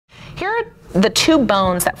here are the two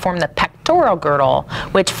bones that form the pectoral girdle,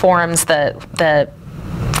 which forms the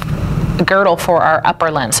girdle for our upper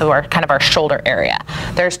limb, so our kind of our shoulder area.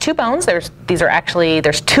 There's two bones. There's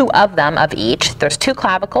two of them of each. There's two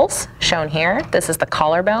clavicles shown here. This is the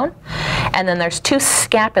collarbone, and then there's two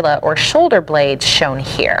scapula or shoulder blades shown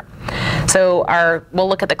here. So we'll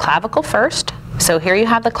look at the clavicle first. So here you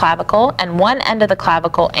have the clavicle, and one end of the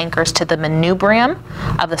clavicle anchors to the manubrium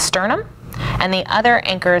of the sternum, and the other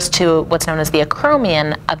anchors to what's known as the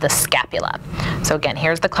acromion of the scapula. So again,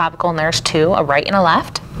 here's the clavicle, and there's two, a right and a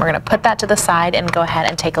left. We're going to put that to the side and go ahead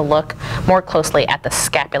and take a look more closely at the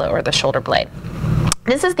scapula or the shoulder blade.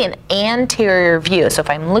 This is the anterior view. So if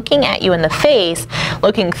I'm looking at you in the face,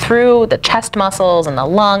 looking through the chest muscles and the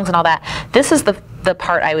lungs and all that, this is the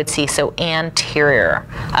part I would see, so anterior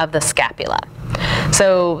of the scapula.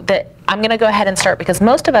 So I'm going to go ahead and start, because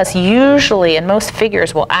most of us usually, in most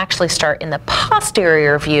figures, will actually start in the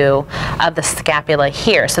posterior view of the scapula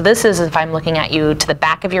here. So this is, if I'm looking at you to the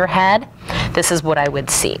back of your head, this is what I would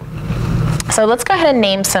see. So let's go ahead and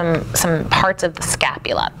name some parts of the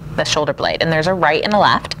scapula, the shoulder blade, and there's a right and a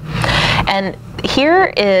left. And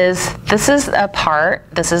this is a part,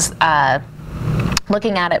 this is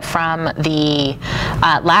looking at it from the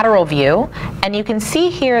lateral view, and you can see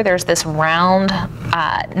here there's this round,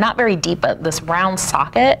 not very deep, but this round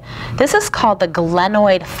socket. This is called the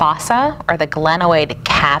glenoid fossa, or the glenoid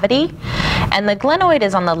cavity, and the glenoid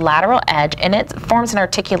is on the lateral edge, and it forms an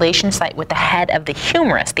articulation site with the head of the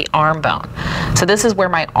humerus, the arm bone. So this is where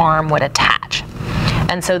my arm would attach.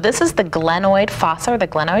 And so this is the glenoid fossa, or the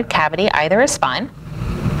glenoid cavity. Either is fine.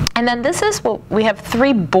 And then this is what we have: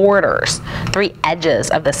 three borders, three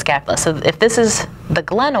edges of the scapula. So if this is the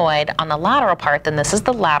glenoid on the lateral part, then this is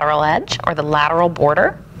the lateral edge, or the lateral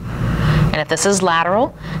border. And if this is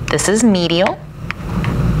lateral, this is medial.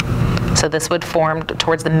 So this would form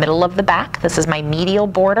towards the middle of the back. This is my medial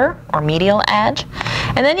border, or medial edge.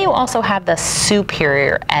 And then you also have the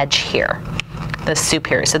superior edge here. The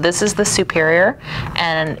superior. So this is the superior,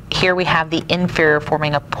 and here we have the inferior,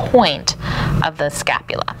 forming a point of the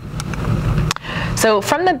scapula. So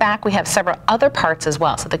from the back we have several other parts as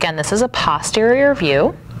well. So again, this is a posterior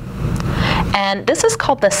view, and this is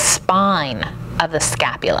called the spine of the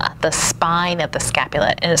scapula. The spine of the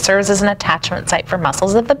scapula, and it serves as an attachment site for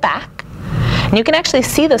muscles of the back. And you can actually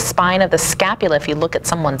see the spine of the scapula if you look at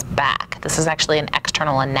someone's back. This is actually an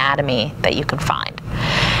external anatomy that you can find.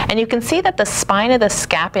 And you can see that the spine of the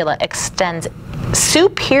scapula extends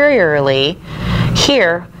superiorly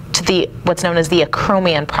here to what's known as the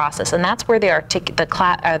acromion process, and that's where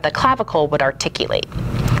the clavicle would articulate.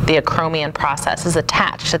 The acromion process is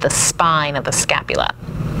attached to the spine of the scapula.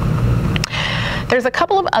 There's a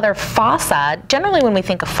couple of other fossa. Generally, when we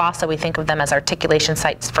think of fossa, we think of them as articulation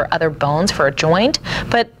sites for other bones, for a joint.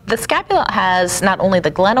 But the scapula has not only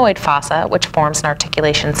the glenoid fossa, which forms an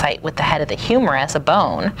articulation site with the head of the humerus, a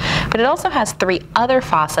bone, but it also has three other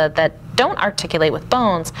fossa that don't articulate with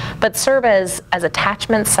bones, but serve as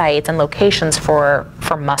attachment sites and locations for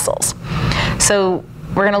muscles. So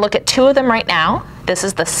we're going to look at two of them right now. This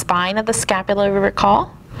is the spine of the scapula, we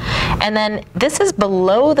recall. And then this is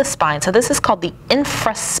below the spine, so this is called the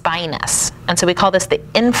infraspinous. And so we call this the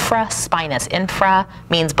infraspinous. Infra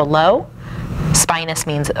means below, spinous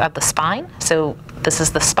means of the spine. So this is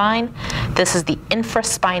the spine. This is the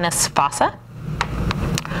infraspinous fossa,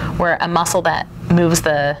 where a muscle that moves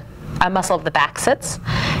a muscle of the back sits.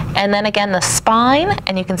 And then again, the spine,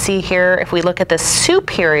 and you can see here, if we look at this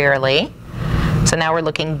superiorly, so now we're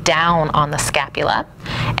looking down on the scapula.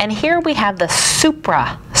 And here we have the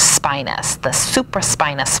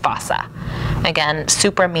supraspinous fossa. Again,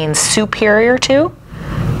 supra means superior to,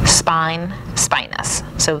 spine, spinous.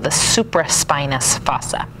 So the supraspinous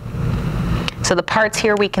fossa. So the parts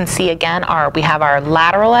here we can see again we have our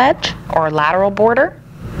lateral edge, or lateral border,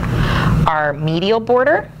 our medial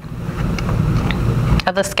border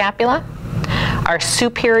of the scapula, our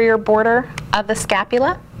superior border of the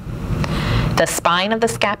scapula, the spine of the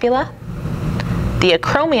scapula, the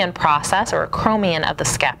acromion process, or acromion of the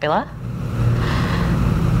scapula,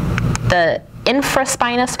 the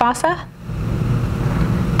infraspinous fossa,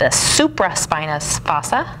 the supraspinous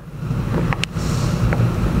fossa,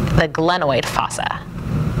 the glenoid fossa.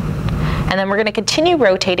 And then we're going to continue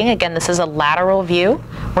rotating. Again, this is a lateral view.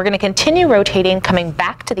 We're going to continue rotating, coming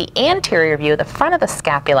back to the anterior view, the front of the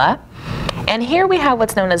scapula. And here we have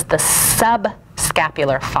what's known as the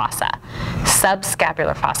subscapular fossa.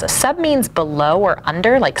 Subscapular fossa. Sub means below or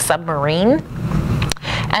under, like submarine.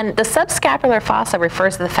 And the subscapular fossa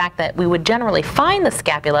refers to the fact that we would generally find the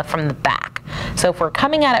scapula from the back. So if we're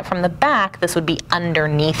coming at it from the back, this would be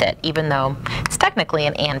underneath it, even though it's technically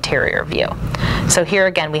an anterior view. So here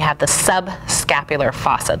again, we have the subscapular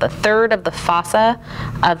fossa, the third of the fossa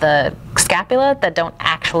of the scapula that don't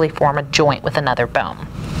actually form a joint with another bone.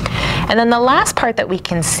 And then the last part that we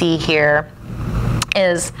can see here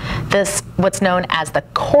is this, what's known as the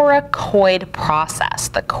coracoid process,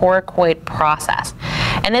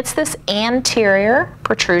 And it's this anterior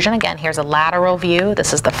protrusion. Again, here's a lateral view.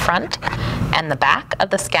 This is the front and the back of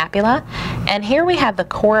the scapula. And here we have the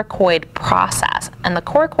coracoid process. And the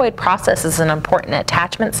coracoid process is an important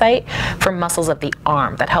attachment site for muscles of the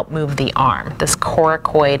arm that help move the arm, this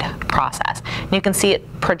coracoid process. And you can see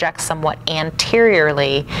it projects somewhat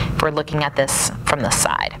anteriorly if we're looking at this from the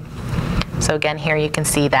side. So again, here you can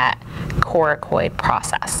see that coracoid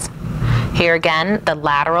process. Here again, the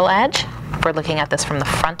lateral edge. If we're looking at this from the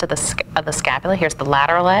front of the scapula, here's the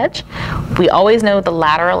lateral edge. We always know the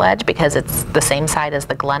lateral edge because it's the same side as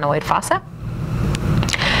the glenoid fossa.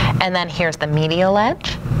 And then here's the medial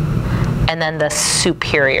edge, and then the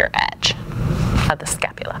superior edge.